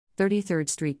33rd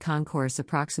Street Concourse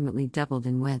approximately doubled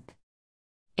in width.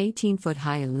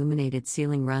 18-foot-high illuminated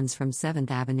ceiling runs from 7th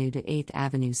Avenue to 8th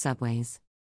Avenue subways.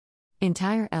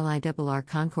 Entire LIRR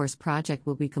Concourse project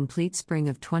will be complete spring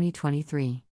of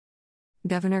 2023.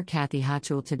 Governor Kathy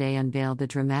Hochul today unveiled the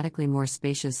dramatically more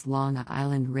spacious Long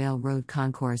Island Railroad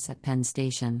Concourse at Penn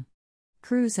Station.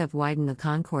 Crews have widened the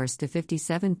concourse to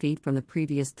 57 feet from the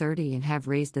previous 30 and have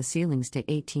raised the ceilings to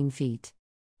 18 feet.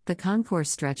 The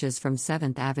concourse stretches from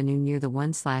 7th Avenue near the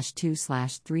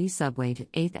 1/2/3 subway to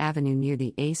 8th Avenue near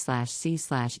the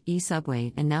A/C/E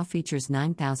subway and now features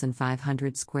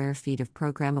 9,500 square feet of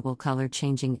programmable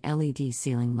color-changing LED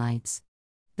ceiling lights.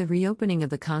 The reopening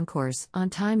of the concourse, on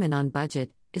time and on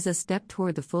budget, is a step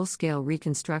toward the full-scale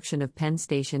reconstruction of Penn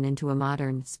Station into a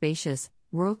modern, spacious,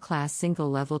 world-class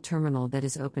single-level terminal that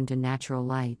is open to natural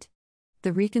light.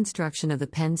 The reconstruction of the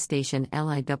Penn Station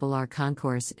LIRR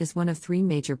Concourse is one of three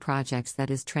major projects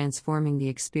that is transforming the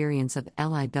experience of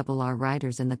LIRR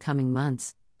riders in the coming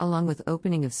months, along with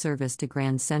opening of service to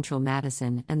Grand Central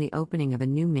Madison and the opening of a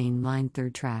new main line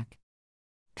third track.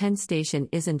 Penn Station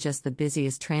isn't just the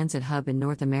busiest transit hub in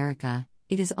North America,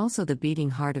 it is also the beating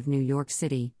heart of New York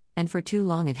City, and for too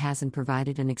long it hasn't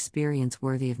provided an experience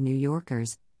worthy of New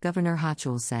Yorkers, Governor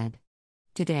Hochul said.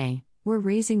 Today, we're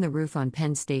raising the roof on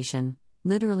Penn Station,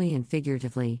 literally and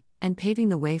figuratively, and paving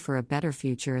the way for a better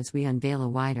future as we unveil a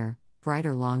wider,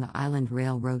 brighter Long Island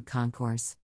Railroad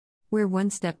Concourse. We're one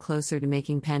step closer to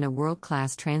making Penn a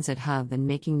world-class transit hub and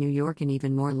making New York an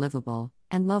even more livable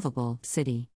and lovable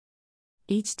city.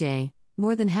 Each day,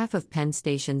 more than half of Penn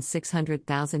Station's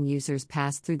 600,000 users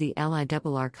pass through the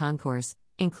LIRR Concourse,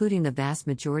 including the vast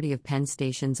majority of Penn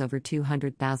Station's over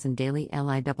 200,000 daily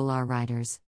LIRR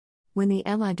riders. When the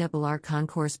LIRR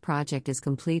Concourse project is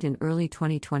complete in early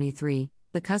 2023,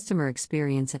 the customer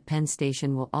experience at Penn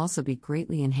Station will also be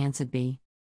greatly enhanced.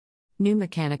 New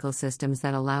mechanical systems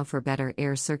that allow for better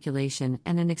air circulation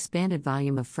and an expanded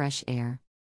volume of fresh air.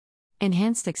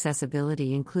 Enhanced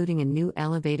accessibility including a new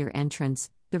elevator entrance,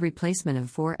 the replacement of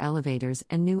 4 elevators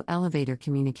and new elevator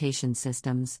communication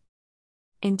systems.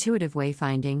 Intuitive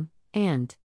wayfinding,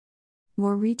 and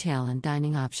more retail and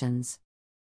dining options.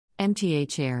 MTA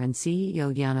Chair and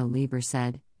CEO Janno Lieber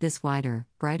said, "This wider,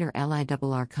 brighter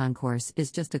LIRR Concourse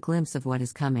is just a glimpse of what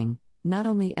is coming, not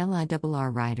only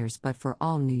LIRR riders but for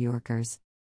all New Yorkers."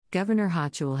 Governor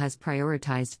Hochul has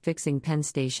prioritized fixing Penn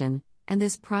Station, and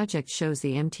this project shows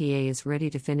the MTA is ready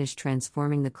to finish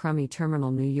transforming the crummy terminal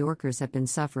New Yorkers have been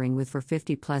suffering with for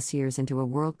 50-plus years into a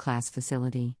world-class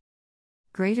facility.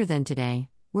 Greater than today,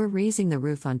 we're raising the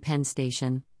roof on Penn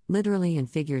Station, literally and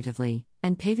figuratively,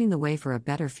 and paving the way for a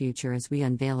better future as we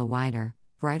unveil a wider,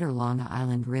 brighter Long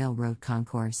Island Railroad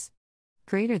Concourse.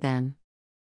 Greater than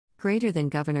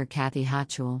Governor Kathy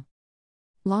Hochul.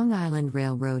 Long Island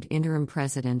Railroad Interim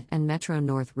President and Metro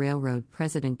North Railroad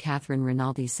President Catherine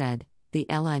Rinaldi said, "The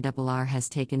LIRR has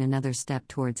taken another step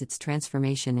towards its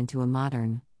transformation into a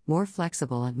modern, more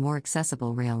flexible and more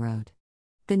accessible railroad.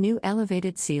 The new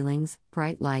elevated ceilings,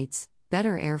 bright lights,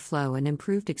 better airflow and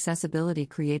improved accessibility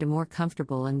create a more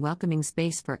comfortable and welcoming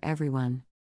space for everyone."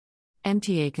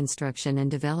 MTA Construction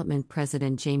and Development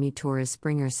President Jamie Torres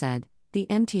Springer said, "The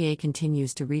MTA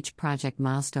continues to reach project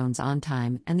milestones on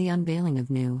time and the unveiling of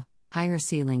new, higher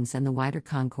ceilings and the wider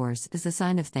concourse is a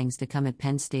sign of things to come at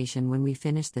Penn Station when we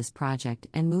finish this project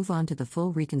and move on to the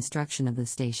full reconstruction of the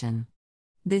station.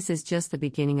 This is just the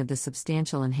beginning of the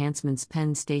substantial enhancements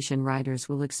Penn Station riders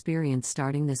will experience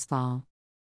starting this fall."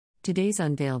 Today's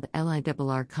unveiled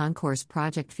LIRR Concourse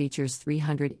project features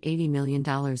 $380 million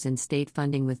in state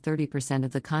funding with 30%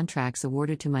 of the contracts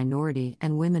awarded to minority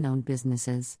and women-owned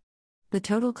businesses. The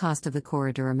total cost of the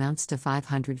corridor amounts to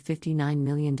 $559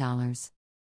 million.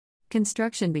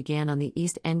 Construction began on the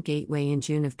East End Gateway in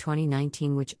June of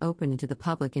 2019, which opened to the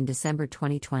public in December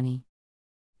 2020.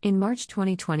 In March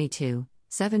 2022,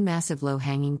 7 massive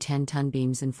low-hanging 10-ton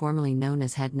beams, informally known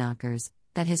as head knockers,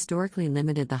 that historically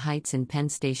limited the heights in Penn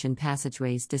Station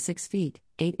passageways to 6 feet,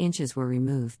 8 inches were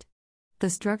removed. The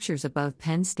structures above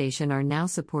Penn Station are now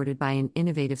supported by an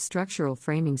innovative structural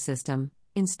framing system,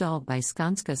 installed by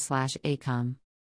Skanska/AECOM.